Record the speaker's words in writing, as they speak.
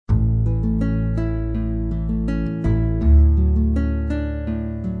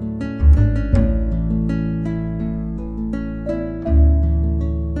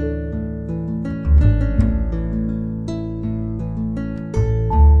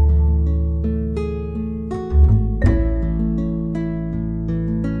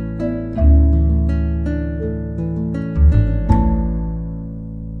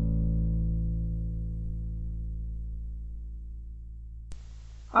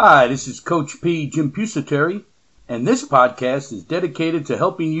Hi, this is Coach P. Jim Pusateri, and this podcast is dedicated to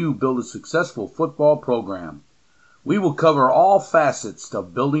helping you build a successful football program. We will cover all facets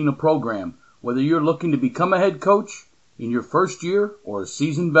of building a program, whether you're looking to become a head coach in your first year or a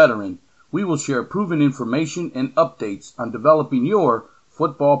seasoned veteran. We will share proven information and updates on developing your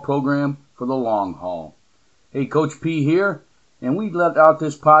football program for the long haul. Hey, Coach P here, and we let out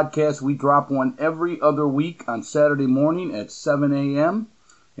this podcast. We drop one every other week on Saturday morning at 7 a.m.,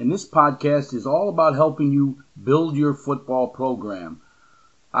 and this podcast is all about helping you build your football program.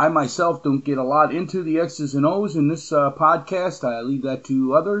 I myself don't get a lot into the X's and O's in this podcast. I leave that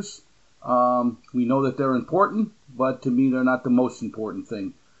to others. We know that they're important, but to me they're not the most important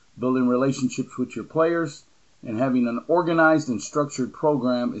thing. Building relationships with your players and having an organized and structured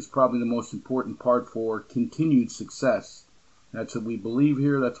program is probably the most important part for continued success. That's what we believe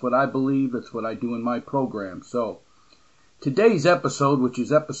here. That's what I believe. That's what I do in my program. So, today's episode, which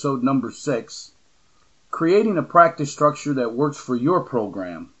is episode number 6, creating a practice structure that works for your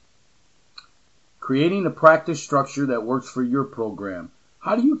program. Creating a practice structure that works for your program.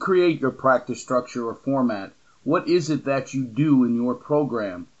 How do you create your practice structure or format? What is it that you do in your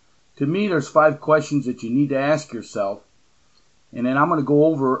program? To me, there's 5 questions that you need to ask yourself. And then I'm going to go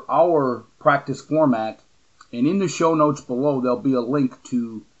over our practice format. And in the show notes below, there'll be a link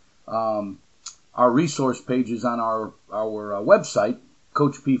to our resource pages on our website,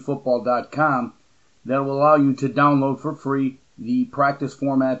 CoachPFootball.com, that will allow you to download for free the practice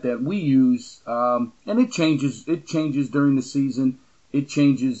format that we use. And it changes during the season. It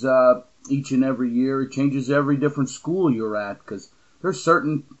changes each and every year. It changes every different school you're at, because there's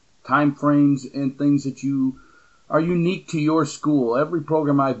certain time frames and things that you are unique to your school. Every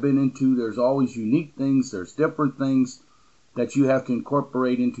program I've been into, there's always unique things. There's different things that you have to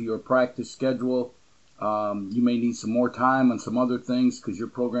incorporate into your practice schedule. You may need some more time on some other things because your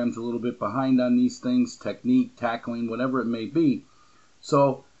program's a little bit behind on these things, technique, tackling, whatever it may be.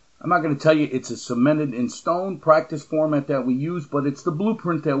 So I'm not going to tell you it's a cemented in stone practice format that we use, but it's the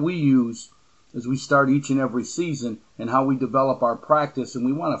blueprint that we use as we start each and every season and how we develop our practice. And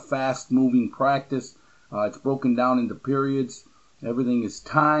we want a fast-moving practice. It's broken down into periods. Everything is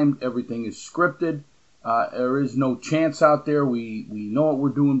timed. Everything is scripted. There is no chance out there. We know what we're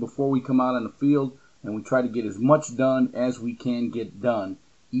doing before we come out on the field, and we try to get as much done as we can get done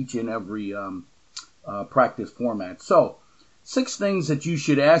each and every practice format. So, 6 things that you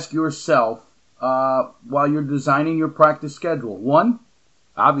should ask yourself while you're designing your practice schedule. 1,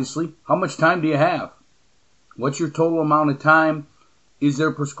 obviously, how much time do you have? What's your total amount of time? Is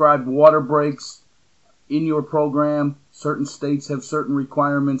there prescribed water breaks in your program? Certain states have certain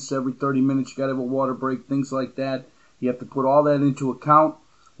requirements. Every 30 minutes you got to have a water break, things like that. You have to put all that into account.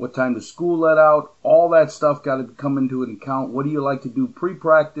 What time does school let out? All that stuff got to come into an account. What do you like to do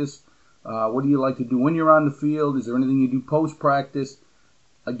pre-practice? What do you like to do when you're on the field? Is there anything you do post-practice?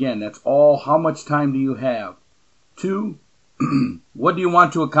 Again, that's all. How much time do you have? 2, what do you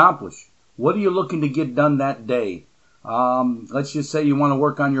want to accomplish? What are you looking to get done that day? Let's just say you want to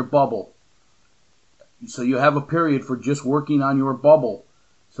work on your bubble. So you have a period for just working on your bubble.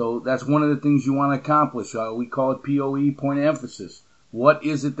 So that's one of the things you want to accomplish. We call it POE, point of emphasis. What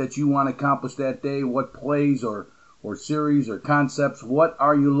is it that you want to accomplish that day? What plays or series or concepts? What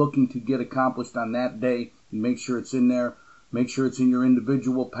are you looking to get accomplished on that day? And make sure it's in there. Make sure it's in your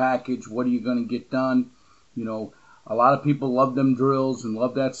individual package. What are you going to get done? You know, a lot of people love them drills and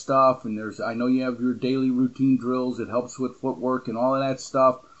love that stuff. And I know you have your daily routine drills. It helps with footwork and all of that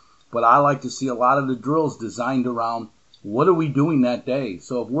stuff. But I like to see a lot of the drills designed around what are we doing that day.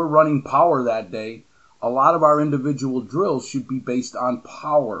 So if we're running power that day, a lot of our individual drills should be based on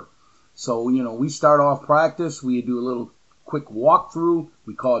power. So, we start off practice. We do a little quick walkthrough.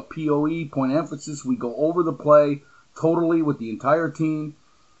 We call it POE, point of emphasis. We go over the play totally with the entire team.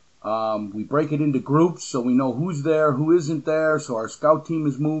 We break it into groups so we know who's there, who isn't there. So our scout team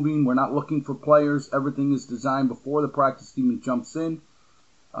is moving. We're not looking for players. Everything is designed before the practice team jumps in.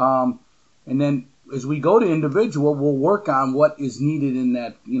 And then as we go to individual, we'll work on what is needed in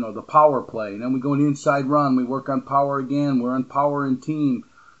that, the power play. And then we go to inside run. We work on power again. We're on power and team.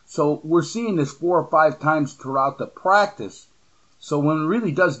 So we're seeing this 4 or 5 times throughout the practice. So when it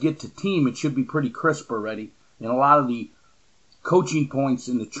really does get to team, it should be pretty crisp already. And a lot of the coaching points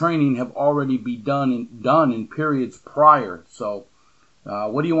in the training have already been done in periods prior. So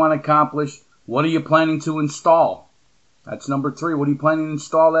what do you want to accomplish? What are you planning to install? That's number 3. What are you planning to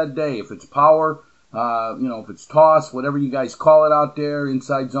install that day? If it's power, if it's toss, whatever you guys call it out there,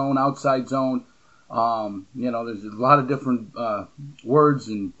 inside zone, outside zone. There's a lot of different words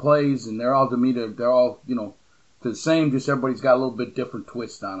and plays, and they're all, to me, they're all, the same, just everybody's got a little bit different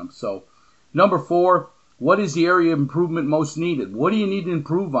twist on them. So, number 4, what is the area of improvement most needed? What do you need to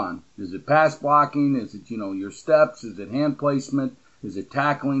improve on? Is it pass blocking? Is it, your steps? Is it hand placement? Is it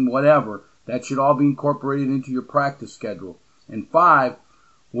tackling? Whatever. That should all be incorporated into your practice schedule. And 5,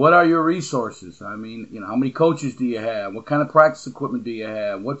 what are your resources? I mean, how many coaches do you have? What kind of practice equipment do you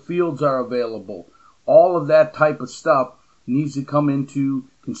have? What fields are available? All of that type of stuff needs to come into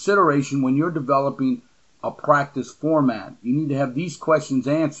consideration when you're developing a practice format. You need to have these questions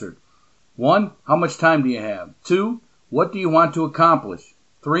answered. 1, how much time do you have? 2, what do you want to accomplish?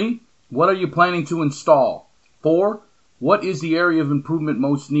 3, what are you planning to install? 4, what is the area of improvement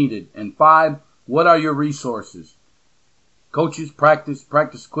most needed? And 5, what are your resources? Coaches, practice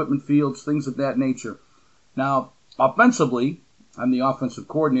equipment, fields, things of that nature. Now, offensively, I'm the offensive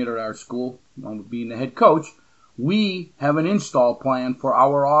coordinator at our school, along with being the head coach. We have an install plan for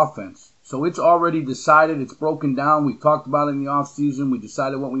our offense. So it's already decided, it's broken down. We talked about it in the off season. We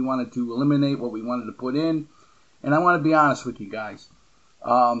decided what we wanted to eliminate, what we wanted to put in. And I want to be honest with you guys.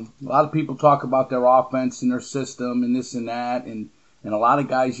 A lot of people talk about their offense and their system and this and that. And a lot of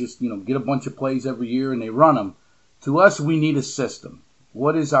guys just, get a bunch of plays every year and they run them. To us, we need a system.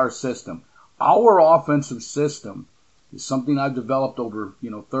 What is our system? Our offensive system is something I've developed over,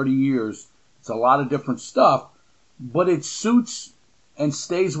 30 years. It's a lot of different stuff, but it suits and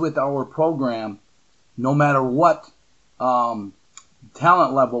stays with our program no matter what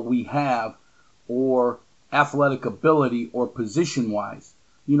talent level we have or athletic ability or position-wise.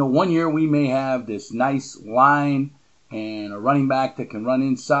 One year we may have this nice line and a running back that can run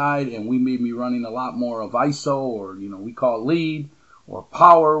inside, and we may be running a lot more of ISO, or, we call it lead, or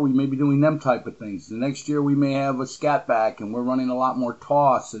power. We may be doing them type of things. The next year we may have a scat back, and we're running a lot more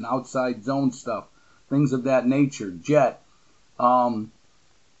toss and outside zone stuff, things of that nature, jet.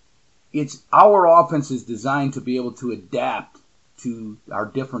 It's our offense is designed to be able to adapt to our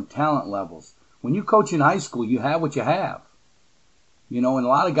different talent levels. When you coach in high school, you have what you have. And a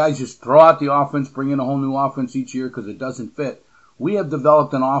lot of guys just throw out the offense, bring in a whole new offense each year because it doesn't fit. We have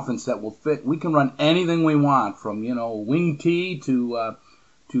developed an offense that will fit. We can run anything we want, from, wing T to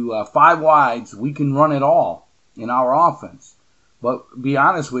 5 wides. We can run it all in our offense. But be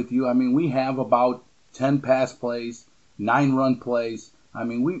honest with you, we have about 10 pass plays, 9 run plays.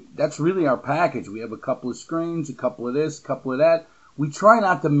 That's really our package. We have a couple of screens, a couple of this, a couple of that. We try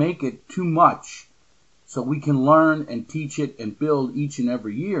not to make it too much so we can learn and teach it and build each and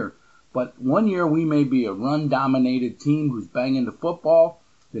every year. But one year we may be a run-dominated team who's banging the football.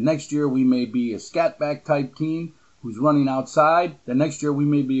 The next year we may be a scat-back type team who's running outside. The next year we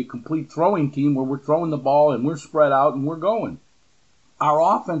may be a complete throwing team where we're throwing the ball and we're spread out and we're going.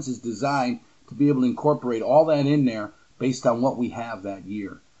 Our offense is designed to be able to incorporate all that in there based on what we have that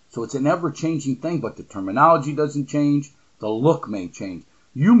year. So it's an ever-changing thing, but the terminology doesn't change. The look may change.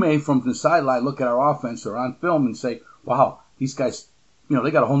 You may, from the sideline, look at our offense or on film and say, wow, these guys,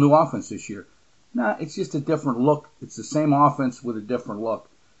 they got a whole new offense this year. Nah, it's just a different look. It's the same offense with a different look.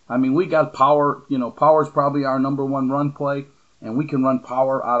 We got power. Power's probably our number one run play, and we can run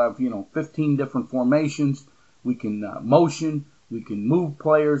power out of, 15 different formations. We can motion. We can move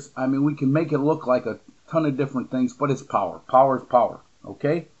players. We can make it look like a ton of different things, but it's power. Power is power,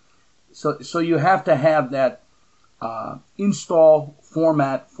 okay? So you have to have that install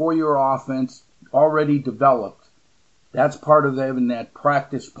format for your offense already developed. That's part of having that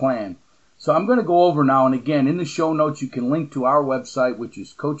practice plan. So I'm going to go over now, and again, in the show notes, you can link to our website, which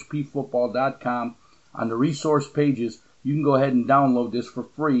is CoachPFootball.com. On the resource pages, you can go ahead and download this for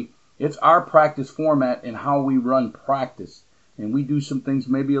free. It's our practice format and how we run practice. And we do some things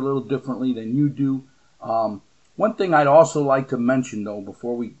maybe a little differently than you do. One thing I'd also like to mention, though,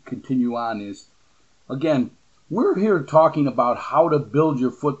 before we continue on is, again, we're here talking about how to build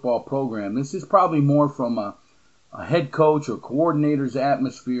your football program. This is probably more from a head coach or coordinator's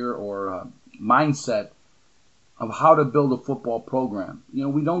atmosphere or mindset of how to build a football program.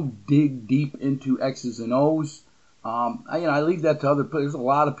 We don't dig deep into X's and O's. I leave that to other people. There's a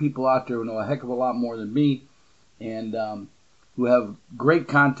lot of people out there who know a heck of a lot more than me and who have great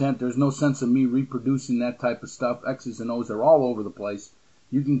content. There's no sense of me reproducing that type of stuff. X's and O's are all over the place.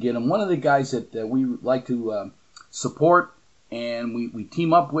 You can get them. One of the guys that we like to support and we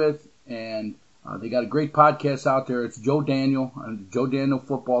team up with, and they got a great podcast out there. It's Joe Daniel on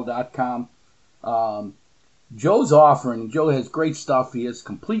JoeDanielFootball.com. Joe's offering, Joe has great stuff. He has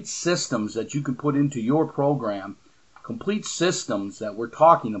complete systems that you can put into your program, complete systems that we're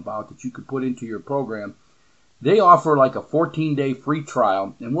talking about that you could put into your program. They offer like a 14-day free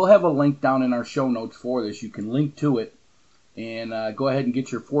trial, and we'll have a link down in our show notes for this. You can link to it and go ahead and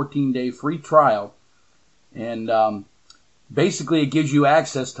get your 14-day free trial. And basically, it gives you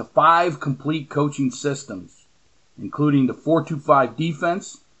access to 5 complete coaching systems, including the 4-2-5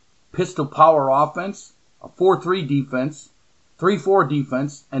 defense, pistol power offense, a 4-3 defense, 3-4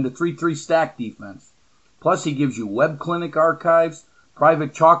 defense, and a 3-3 stack defense. Plus, he gives you web clinic archives,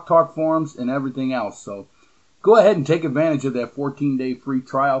 private Chalk Talk forums, and everything else. So go ahead and take advantage of that 14-day free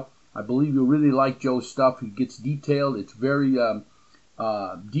trial. I believe you'll really like Joe's stuff. He gets detailed. It's very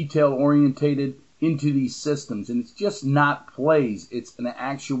detail-orientated into these systems. And it's just not plays. It's an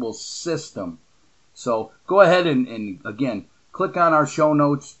actual system. So go ahead and again, click on our show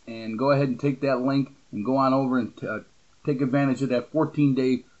notes and go ahead and take that link and go on over and take advantage of that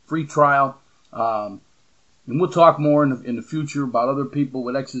 14-day free trial. And we'll talk more in the future about other people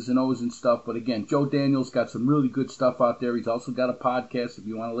with X's and O's and stuff. But again, Joe Daniels got some really good stuff out there. He's also got a podcast. If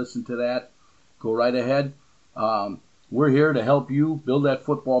you want to listen to that, go right ahead. We're here to help you build that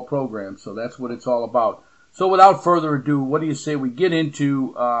football program. So that's what it's all about. So without further ado, what do you say we get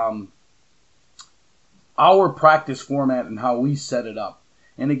into our practice format and how we set it up?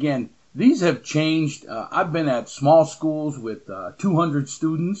 And again, these have changed. I've been at small schools with 200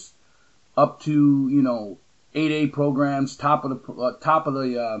 students up to, 8A programs, top of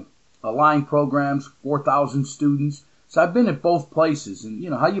the line programs, 4,000 students. So I've been at both places, and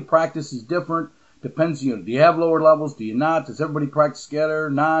how you practice is different. Depends, do you have lower levels? Do you not? Does everybody practice together?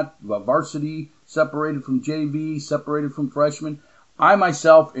 Not. Varsity separated from JV, separated from freshmen. I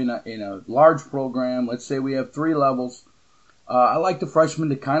myself, in a large program, let's say we have 3 levels. I like the freshmen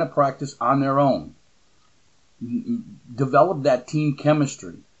to kind of practice on their own, develop that team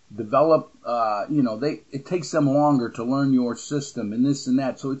chemistry. Develop, it takes them longer to learn your system and this and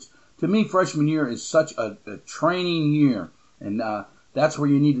that. So to me, freshman year is such a training year, and that's where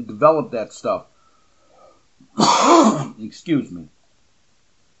you need to develop that stuff. Excuse me.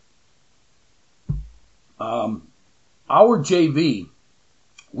 Our JV,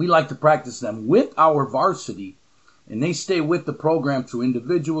 we like to practice them with our varsity, and they stay with the program through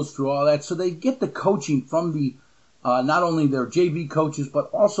individuals, through all that, so they get the coaching from the not only their JV coaches,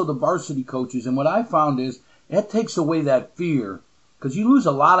 but also the varsity coaches. And what I found is that takes away that fear, because you lose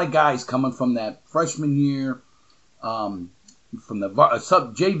a lot of guys coming from that freshman year, from the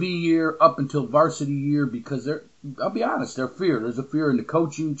sub JV year up until varsity year, because I'll be honest, there's a fear in the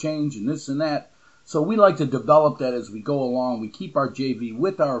coaching change and this and that. So we like to develop that as we go along. We keep our JV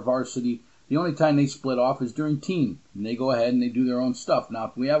with our varsity. The only time they split off is during team, and they go ahead and they do their own stuff. Now,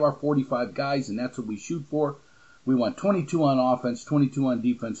 if we have our 45 guys, and that's what we shoot for, we want 22 on offense, 22 on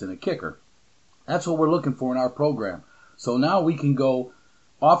defense, and a kicker. That's what we're looking for in our program. So now we can go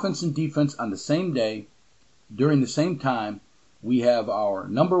offense and defense on the same day, during the same time. We have our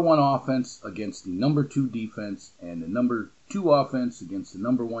number 1 offense against the number 2 defense, and the number 2 offense against the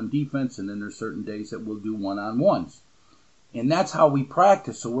number 1 defense, and then there's certain days that we'll do one-on-ones. And that's how we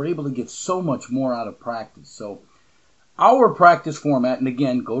practice, so we're able to get so much more out of practice. So our practice format, and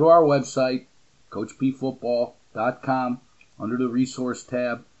again, go to our website, CoachPFootball.com, under the resource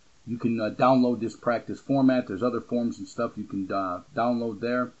tab. You can download this practice format. There's other forms and stuff you can download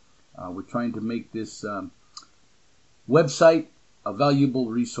there. We're trying to make this website a valuable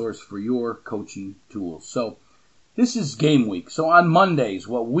resource for your coaching tools. So this is game week. So on Mondays,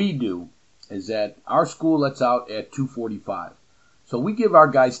 what we do is that our school lets out at 2:45. So we give our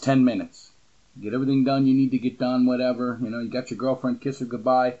guys 10 minutes. Get everything done you need to get done, whatever. You got your girlfriend, kiss her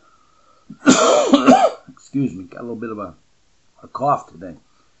goodbye. Excuse me, got a little bit of a cough today.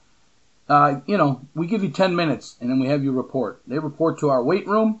 We give you 10 minutes, and then we have you report. They report to our weight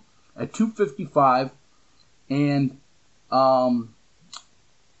room at 2:55, and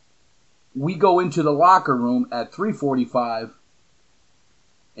we go into the locker room at 3:45,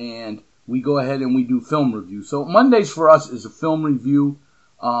 and we go ahead and we do film review. So Mondays for us is a film review.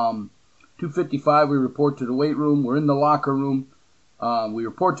 2:55, we report to the weight room. We're in the locker room. We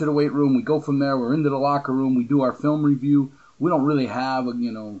report to the weight room. We go from there. We're into the locker room. We do our film review. We don't really have,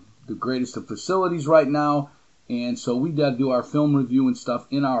 the greatest of facilities right now. And so we got to do our film review and stuff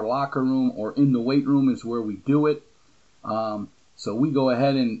in our locker room, or in the weight room is where we do it. So we go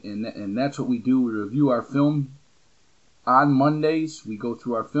ahead and that's what we do. We review our film on Mondays. We go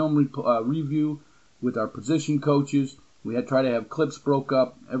through our film review with our position coaches. We try to have clips broke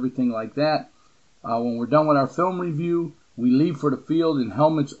up, everything like that. When we're done with our film review, we leave for the field in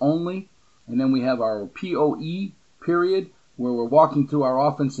helmets only. And then we have our POE period, where we're walking through our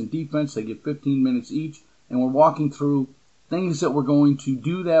offense and defense. They get 15 minutes each. And we're walking through things that we're going to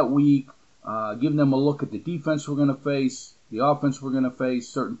do that week, give them a look at the defense we're going to face, the offense we're going to face,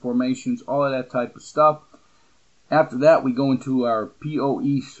 certain formations, all of that type of stuff. After that, we go into our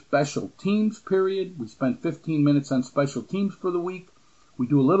POE special teams period. We spend 15 minutes on special teams for the week. We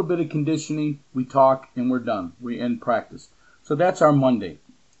do a little bit of conditioning, we talk, and we're done. We end practice. So that's our Monday.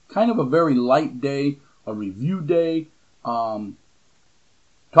 Kind of a very light day, a review day.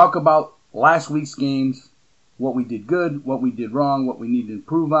 Talk about last week's games, what we did good, what we did wrong, what we need to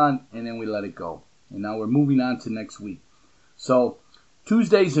improve on, and then we let it go. And now we're moving on to next week. So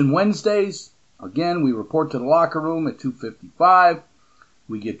Tuesdays and Wednesdays, again, we report to the locker room at 2:55.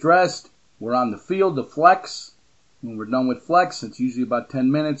 We get dressed. We're on the field to flex. When we're done with flex, it's usually about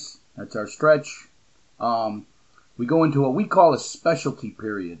 10 minutes. That's our stretch. We go into what we call a specialty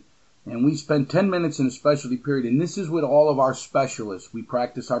period. And we spend 10 minutes in a specialty period. And this is with all of our specialists. We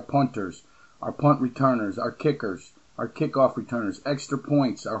practice our punters, our punt returners, our kickers, our kickoff returners, extra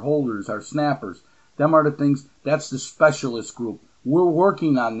points, our holders, our snappers. Them are the things, that's the specialist group. We're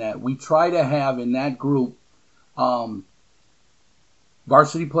working on that. We try to have in that group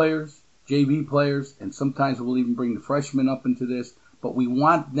varsity players, JV players, and sometimes we'll even bring the freshmen up into this. But we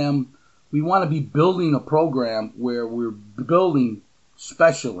want to be building a program where we're building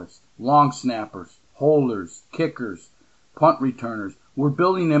specialists, long snappers, holders, kickers, punt returners. We're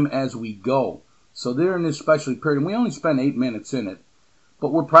building them as we go. So they're in this specialty period, and we only spend 8 minutes in it.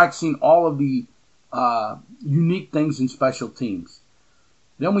 But we're practicing all of the unique things in special teams.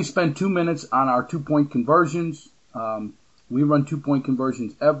 Then we spend 2 minutes on our 2-point conversions. We run 2-point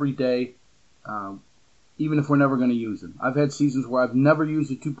conversions every day, even if we're never going to use them. I've had seasons where I've never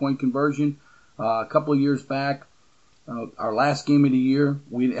used a 2-point conversion. A couple of years back, our last game of the year,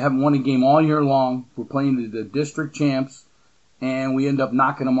 we haven't won a game all year long. We're playing the district champs, and we end up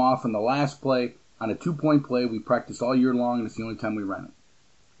knocking them off in the last play on a 2-point play. We practiced all year long, and it's the only time we ran it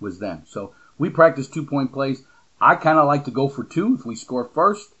was then. So we practice 2-point plays. I kind of like to go for 2 if we score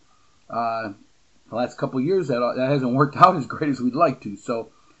first. The last couple of years, that hasn't worked out as great as we'd like to. So,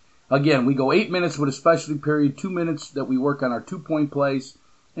 again, we go 8 minutes with a specialty period, 2 minutes that we work on our 2-point plays.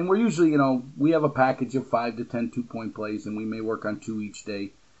 And we're usually, we have a package of 5 to 10 2-point plays, and we may work on 2 each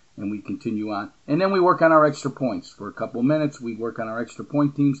day, and we continue on. And then we work on our extra points. For a couple of minutes, we work on our extra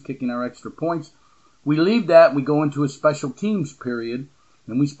point teams, kicking our extra points. We leave that, we go into a special teams period,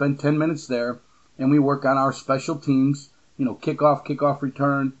 and we spend 10 minutes there, and we work on our special teams, kickoff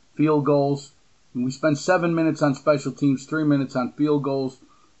return, field goals. And we spend 7 minutes on special teams, 3 minutes on field goals.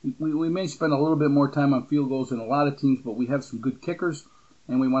 We may spend a little bit more time on field goals than a lot of teams, but we have some good kickers,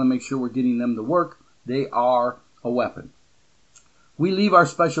 and we want to make sure we're getting them to work. They are a weapon. We leave our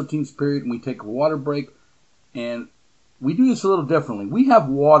special teams period, and we take a water break, and we do this a little differently. We have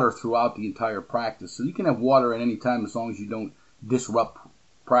water throughout the entire practice, so you can have water at any time as long as you don't disrupt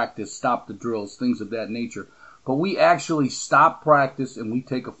practice, stop the drills, things of that nature. But we actually stop practice, and we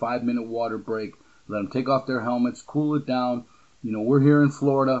take a 5-minute water break, let them take off their helmets, cool it down. We're here in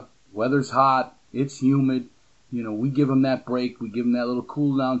Florida. Weather's hot. It's humid. We give them that break. We give them that little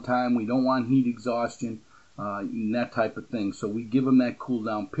cool down time. We don't want heat exhaustion, and that type of thing. So we give them that cool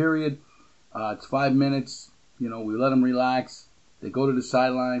down period. It's 5 minutes. We let them relax. They go to the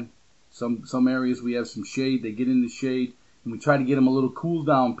sideline. Some areas we have some shade. They get in the shade, and we try to get them a little cool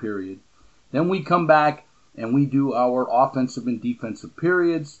down period. Then we come back and we do our offensive and defensive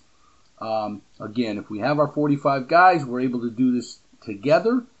periods. Again, if we have our 45 guys, we're able to do this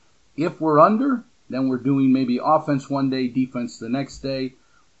together. If we're under, then we're doing maybe offense one day, defense the next day,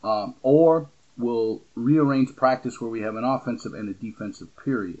 or we'll rearrange practice where we have an offensive and a defensive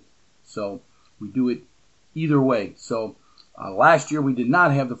period. So we do it either way. So last year we did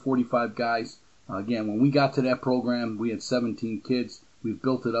not have the 45 guys. Again, when we got to that program, we had 17 kids. We've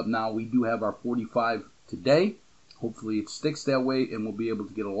built it up now. We do have our 45 today. Hopefully it sticks that way, and we'll be able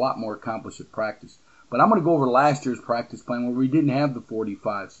to get a lot more accomplished at practice. But I'm going to go over last year's practice plan where we didn't have the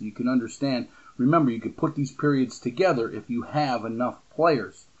 45, so you can understand. Remember, you could put these periods together if you have enough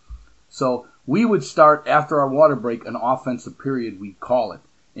players. So we would start after our water break an offensive period, we'd call it.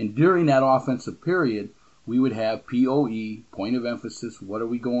 And during that offensive period, we would have POE, point of emphasis. What are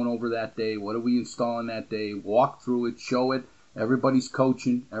we going over that day? What are we installing that day? Walk through it, show it. Everybody's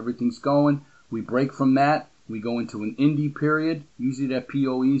coaching. Everything's going. We break from that. We go into an indie period. Usually that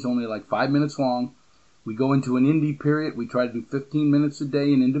POE is only like 5 minutes long. We go into an indie period. We try to do 15 minutes a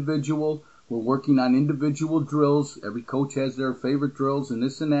day in individual. We're working on individual drills. Every coach has their favorite drills and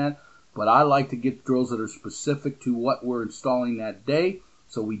this and that. But I like to get drills that are specific to what we're installing that day.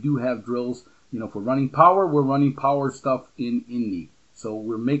 So we do have drills. If we're running power, we're running power stuff in indie. So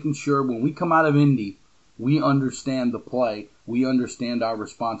we're making sure when we come out of indie, we understand the play. We understand our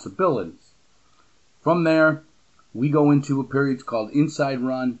responsibilities. From there, we go into a period called inside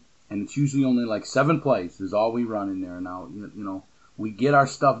run, and it's usually only like 7 plays is all we run in there. Now, we get our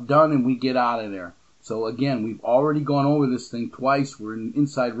stuff done and we get out of there. So again, we've already gone over this thing twice. We're in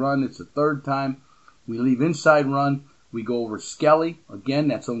inside run. It's the third time. We leave inside run. We go over Skelly. Again,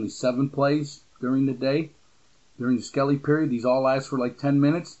 that's only 7 plays during the day. During the Skelly period, these all last for like 10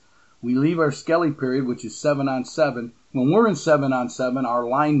 minutes. We leave our Skelly period, which is 7-on-7. When we're in 7-on-7, our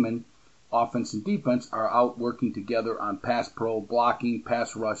linemen, offense and defense, are out working together on pass pro, blocking,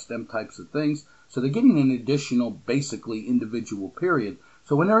 pass rush, them types of things. So they're getting an additional, basically, individual period.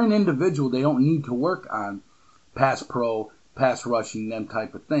 So when they're in individual, they don't need to work on pass pro, pass rushing, them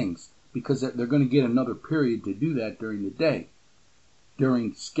type of things, because they're going to get another period to do that during the day,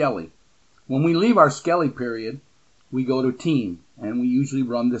 during Skelly. When we leave our Skelly period, we go to team, and we usually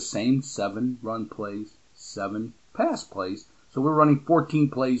run the same 7 run plays, 7 pass plays. So we're running 14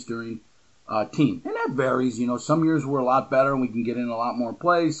 plays during team. And that varies. Some years we're a lot better and we can get in a lot more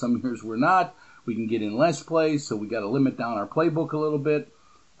plays. Some years we're not. We can get in less plays, so we got to limit down our playbook a little bit.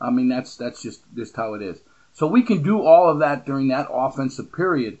 I mean, that's just how it is. So we can do all of that during that offensive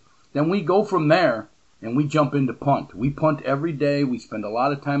period. Then we go from there and we jump into punt. We punt every day. We spend a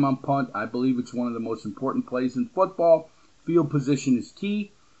lot of time on punt. I believe it's one of the most important plays in football. Field position is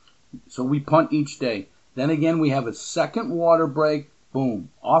key. So we punt each day. Then again, we have a second water break. Boom.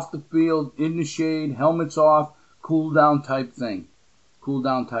 Off the field, in the shade, helmets off, cool down type thing. Cool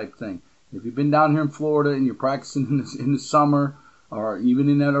down type thing. If you've been down here in Florida and you're practicing in the summer or even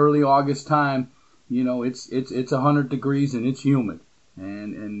in that early August time, it's 100 degrees and it's humid.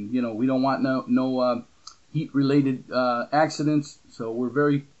 And we don't want no heat-related accidents, so we're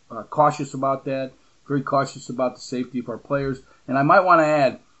very cautious about that, very cautious about the safety of our players. And I might want to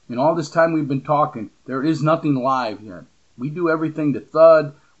add, in all this time we've been talking, there is nothing live yet. We do everything to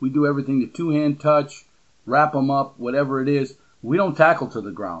thud, we do everything to two-hand touch, wrap them up, whatever it is. We don't tackle to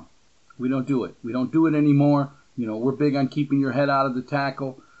the ground. We don't do it. We don't do it anymore. We're big on keeping your head out of the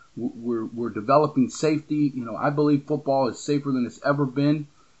tackle. We're developing safety. I believe football is safer than it's ever been.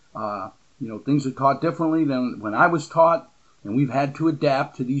 Things are taught differently than when I was taught, and we've had to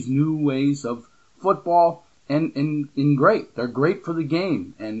adapt to these new ways of football, and great. They're great for the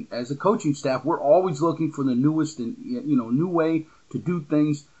game. And as a coaching staff, we're always looking for the newest and new way to do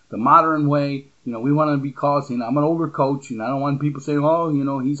things, the modern way. We want to be called. I'm an older coach, and I don't want people saying,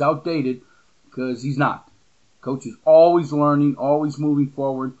 "Oh, he's outdated," because he's not. Coach is always learning, always moving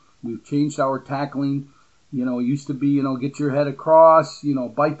forward. We've changed our tackling. It used to be, get your head across,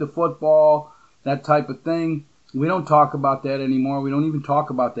 bite the football, that type of thing. We don't talk about that anymore. We don't even talk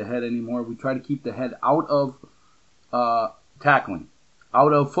about the head anymore. We try to keep the head out of tackling,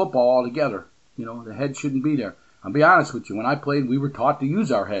 out of football altogether. The head shouldn't be there. I'll be honest with you. When I played, we were taught to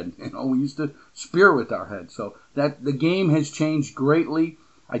use our head. We used to spear with our head. So that the game has changed greatly.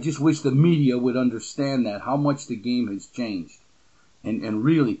 I just wish the media would understand that, how much the game has changed. And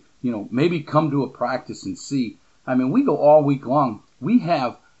really, maybe come to a practice and see. I mean, we go all week long. We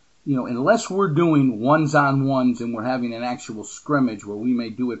have, unless we're doing ones-on-ones and we're having an actual scrimmage where we may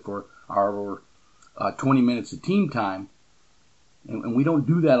do it for our 20 minutes of team time, and we don't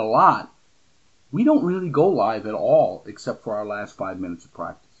do that a lot, we don't really go live at all except for our last 5 minutes of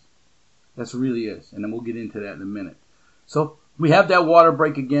practice. That's really is. And then we'll get into that in a minute. So we have that water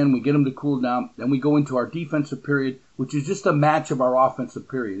break again. We get them to cool down. Then we go into our defensive period, which is just a match of our offensive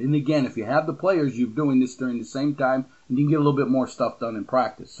period. And again, if you have the players, you're doing this during the same time, and you can get a little bit more stuff done in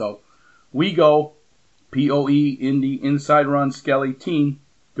practice. So we go POE, Indy, inside run, Skelly, team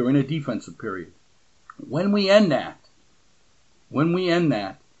during a defensive period. When we end that,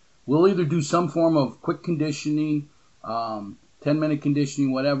 we'll either do some form of quick conditioning, 10-minute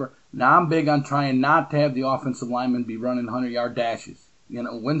conditioning, whatever. Now, I'm big on trying not to have the offensive lineman be running 100-yard dashes.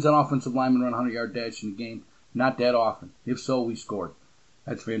 When's an offensive lineman run a 100-yard dash in the game? Not that often. If so, we scored.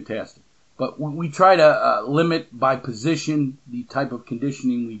 That's fantastic. But we try to limit by position the type of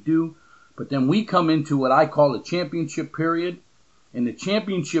conditioning we do. But then we come into what I call the championship period. And the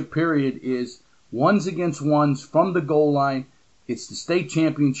championship period is ones against ones from the goal line. It's the state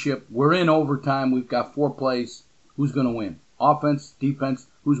championship. We're in overtime. We've got 4 plays. Who's going to win? Offense, defense,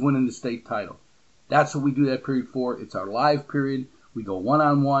 who's winning the state title? That's what we do that period for. It's our live period. We go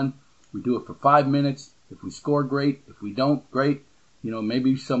one-on-one. We do it for 5 minutes. If we score, great. If we don't, great.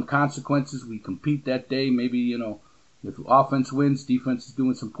 Maybe some consequences. We compete that day. Maybe, if offense wins, defense is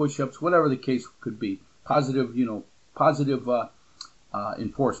doing some push-ups, whatever the case could be. Positive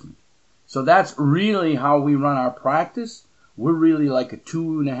enforcement. So that's really how we run our practice. We're really like a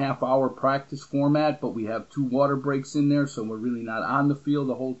 2.5-hour practice format, but we have 2 water breaks in there, so we're really not on the field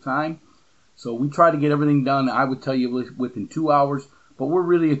the whole time. So we try to get everything done, I would tell you, within 2 hours. but we're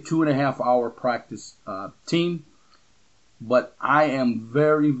really a 2.5-hour practice team. But I am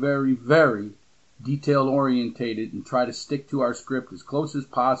very, very, very detail orientated and try to stick to our script as close as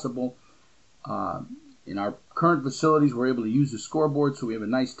possible. In our current facilities, we're able to use the scoreboard, so we have a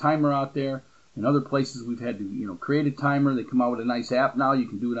nice timer out there. In other places, we've had to, create a timer. They come out with a nice app now. You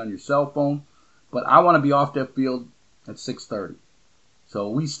can do it on your cell phone. But I want to be off that field at 6:30. So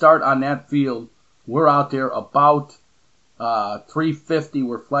we start on that field. We're out there about 3:50.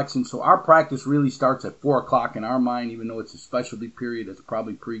 We're flexing. So our practice really starts at 4 o'clock in our mind, even though it's a specialty period. It's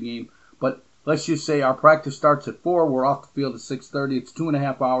probably pregame. But let's just say our practice starts at 4. We're off the field at 6:30. It's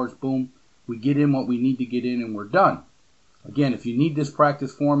 2.5 hours. Boom. We get in what we need to get in, and we're done. Again, if you need this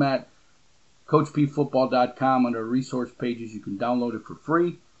practice format, CoachPFootball.com under resource pages, you can download it for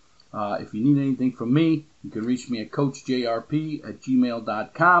free. If you need anything from me, you can reach me at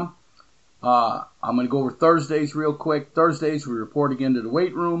CoachJRP@gmail.com. I'm going to go over Thursdays real quick. Thursdays, we report again to the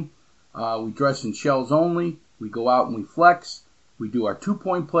weight room. We dress in shells only. We go out and we flex. We do our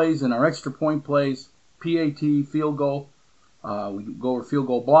 2-point plays and our extra point plays, PAT, field goal. We go over field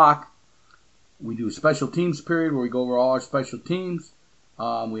goal block. We do a special teams period where we go over all our special teams.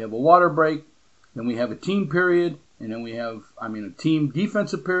 We have a water break. Then we have a team period. And then we have, a team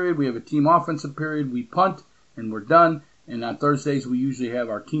defensive period. We have a team offensive period. We punt and we're done. And on Thursdays, we usually have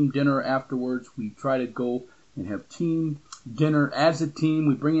our team dinner afterwards. We try to go and have team dinner as a team.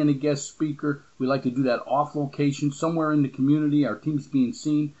 We bring in a guest speaker. We like to do that off location, somewhere in the community. Our team's being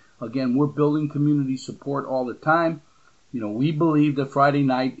seen. Again, we're building community support all the time. We believe that Friday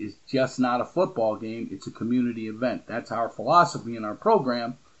night is just not a football game. It's a community event. That's our philosophy in our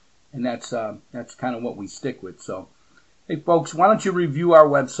program, and that's kind of what we stick with. So, hey, folks, why don't you review our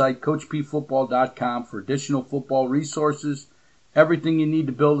website, CoachPFootball.com, for additional football resources, everything you need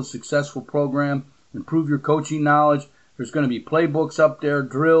to build a successful program, improve your coaching knowledge. There's going to be playbooks up there,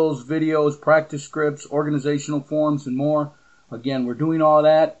 drills, videos, practice scripts, organizational forms, and more. Again, we're doing all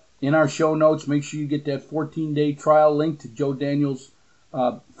that. In our show notes, make sure you get that 14-day trial link to Joe Daniels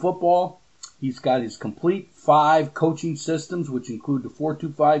football. He's got his complete 5 coaching systems, which include the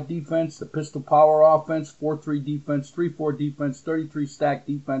 4-2-5 defense, the pistol power offense, 4-3 defense, 3-4 defense, 33 stack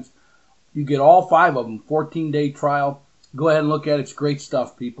defense. You get all 5 of them, 14-day trial. Go ahead and look at it. It's great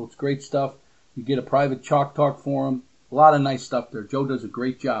stuff, people. It's great stuff. You get a private Chalk Talk forum. A lot of nice stuff there. Joe does a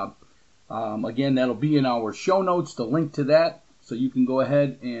great job. Again, that'll be in our show notes, the link to that. So you can go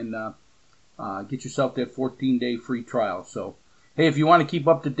ahead and get yourself that 14-day free trial. So, hey, if you want to keep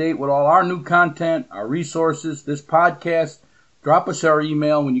up to date with all our new content, our resources, this podcast, drop us our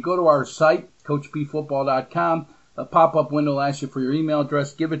email. When you go to our site, CoachPFootball.com, a pop-up window will ask you for your email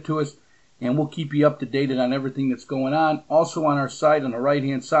address. Give it to us, and we'll keep you up to date on everything that's going on. Also on our site, on the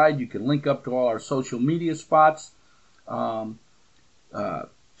right-hand side, you can link up to all our social media spots,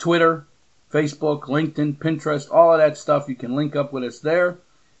 Twitter, Facebook, LinkedIn, Pinterest, all of that stuff. You can link up with us there.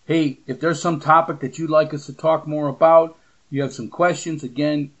 Hey, if there's some topic that you'd like us to talk more about, you have some questions,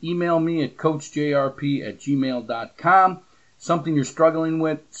 again, email me at CoachJRP@gmail.com. Something you're struggling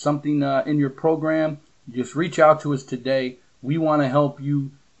with, something in your program, just reach out to us today. We want to help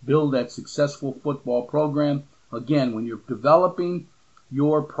you build that successful football program. Again, when you're developing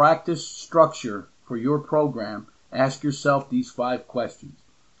your practice structure for your program, ask yourself these 5 questions.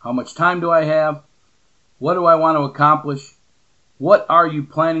 How much time do I have? What do I want to accomplish? What are you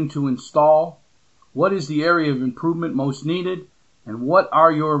planning to install? What is the area of improvement most needed? And what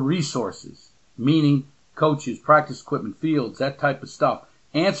are your resources? Meaning coaches, practice equipment, fields, that type of stuff.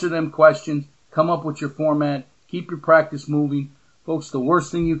 Answer them questions. Come up with your format. Keep your practice moving. Folks, the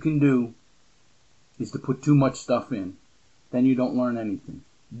worst thing you can do is to put too much stuff in. Then you don't learn anything.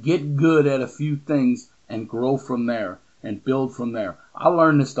 Get good at a few things and grow from there and build from there. I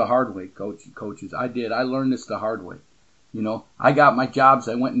learned this the hard way, coaches. I did. I learned this the hard way. I got my jobs.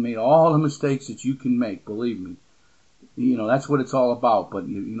 I went and made all the mistakes that you can make, believe me. That's what it's all about. But,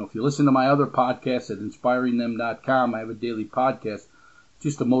 if you listen to my other podcasts at inspiringthem.com, I have a daily podcast,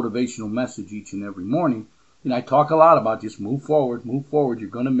 just a motivational message each and every morning. I talk a lot about just move forward. You're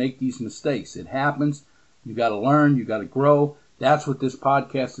going to make these mistakes. It happens. You got to learn. You got to grow. That's what this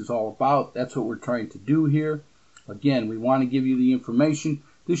podcast is all about. That's what we're trying to do here. Again, we want to give you the information.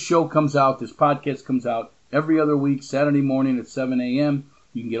 This show comes out, this podcast comes out every other week, Saturday morning at 7 a.m.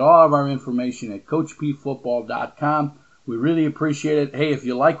 You can get all of our information at CoachPFootball.com. We really appreciate it. Hey, if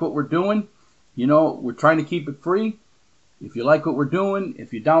you like what we're doing, we're trying to keep it free. If you like what we're doing,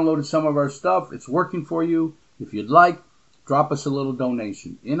 if you downloaded some of our stuff, it's working for you. If you'd like, drop us a little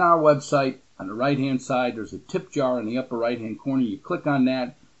donation. In our website, on the right-hand side, there's a tip jar in the upper right-hand corner. You click on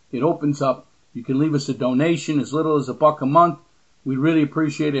that. It opens up. You can leave us a donation as little as $1 a month. We'd really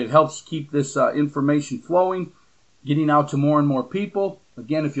appreciate it. It helps keep this information flowing, getting out to more and more people.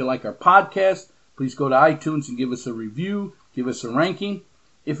 Again, if you like our podcast, please go to iTunes and give us a review, give us a ranking.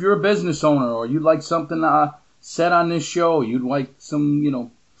 If you're a business owner or you'd like something said on this show, you'd like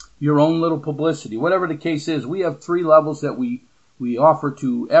some, your own little publicity, whatever the case is, we have 3 levels that we offer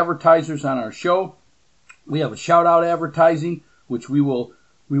to advertisers on our show. We have a shout-out advertising, which we will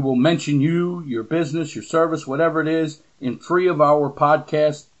mention you, your business, your service, whatever it is, in 3 of our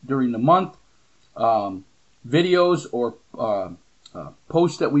podcasts during the month. Videos or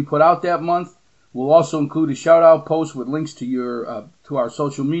posts that we put out that month. We'll also include a shout-out post with links to to our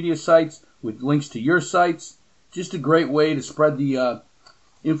social media sites, with links to your sites. Just a great way to spread the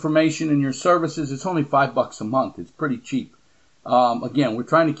information in your services. It's only $5 a month. It's pretty cheap. Again, we're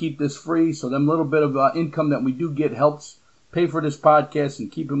trying to keep this free, so them little bit of income that we do get helps pay for this podcast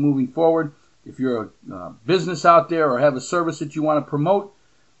and keep it moving forward. If you're a business out there or have a service that you want to promote,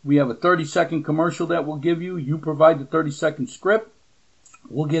 we have a 30-second commercial that we'll give you. You provide the 30-second script.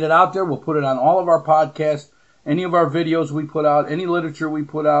 We'll get it out there. We'll put it on all of our podcasts, any of our videos we put out, any literature we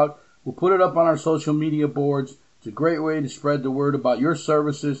put out. We'll put it up on our social media boards. It's a great way to spread the word about your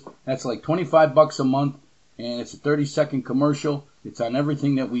services. That's like $25 a month, and it's a 30-second commercial. It's on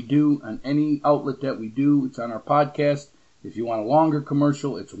everything that we do, on any outlet that we do. It's on our podcast. If you want a longer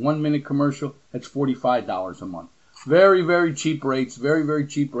commercial, it's a 1-minute commercial. That's $45 a month. Very, very cheap rates. Very, very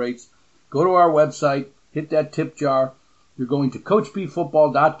cheap rates. Go to our website. Hit that tip jar. You're going to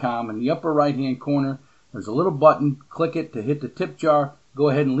CoachPFootball.com. In the upper right-hand corner, there's a little button. Click it to hit the tip jar. Go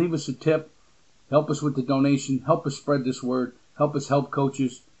ahead and leave us a tip. Help us with the donation. Help us spread this word. Help us help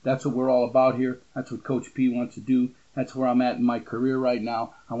coaches. That's what we're all about here. That's what Coach P wants to do. That's where I'm at in my career right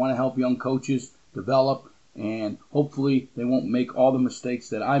now. I want to help young coaches develop, and hopefully they won't make all the mistakes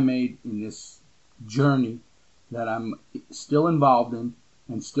that I made in this journey that I'm still involved in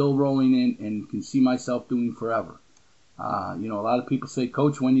and still rolling in and can see myself doing forever. A lot of people say,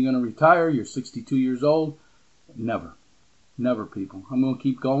 Coach, when are you going to retire? You're 62 years old. Never. Never, people. I'm going to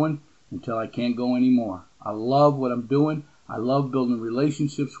keep going until I can't go anymore. I love what I'm doing. I love building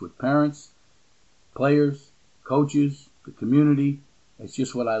relationships with parents, players, coaches, the community. It's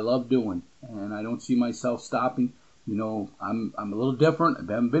just what I love doing, and I don't see myself stopping. I'm a little different.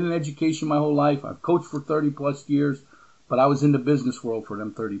 I haven't been in education my whole life. I've coached for 30-plus years, but I was in the business world for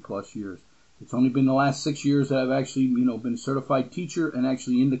them 30-plus years. It's only been the last 6 years that I've actually, been a certified teacher and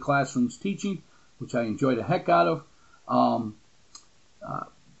actually in the classrooms teaching, which I enjoy the heck out of.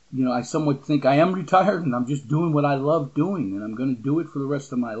 I somewhat think I am retired and I'm just doing what I love doing, and I'm going to do it for the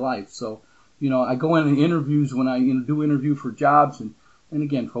rest of my life. So, I go in interviews when I do interview for jobs, and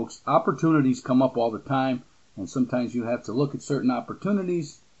again, folks, opportunities come up all the time, and sometimes you have to look at certain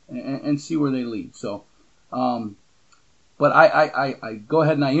opportunities and see where they lead. So, but I go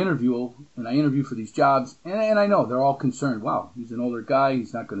ahead and I interview for these jobs, and I know they're all concerned. Wow, he's an older guy.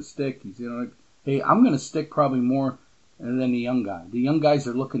 He's not going to stick. Hey, I'm going to stick probably more than the young guy. The young guys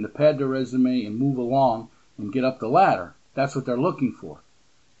are looking to pad their resume and move along and get up the ladder. That's what they're looking for.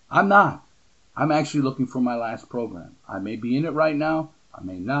 I'm not. I'm actually looking for my last program. I may be in it right now. I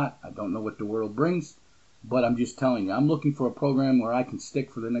may not. I don't know what the world brings. But I'm just telling you, I'm looking for a program where I can stick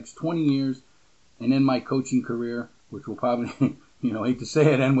for the next 20 years and end my coaching career, which will probably, hate to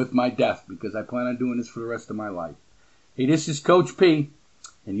say it, end with my death, because I plan on doing this for the rest of my life. Hey, this is Coach P,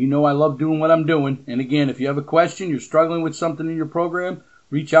 and I love doing what I'm doing. And again, if you have a question, you're struggling with something in your program,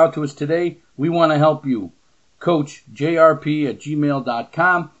 reach out to us today. We want to help you.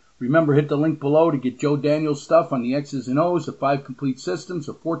 CoachJRP@gmail.com. Remember, hit the link below to get Joe Daniels' stuff on the X's and O's, the 5 complete systems,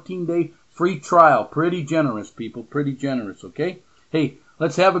 a 14-day free trial. Pretty generous, people. Pretty generous, okay? Hey,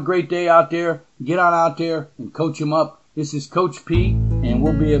 let's have a great day out there. Get on out there and coach them up. This is Coach P, and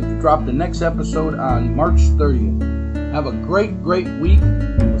we'll be able to drop the next episode on March 30th. Have a great, great week.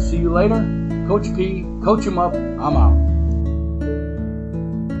 We'll see you later. Coach P, coach them up. I'm out.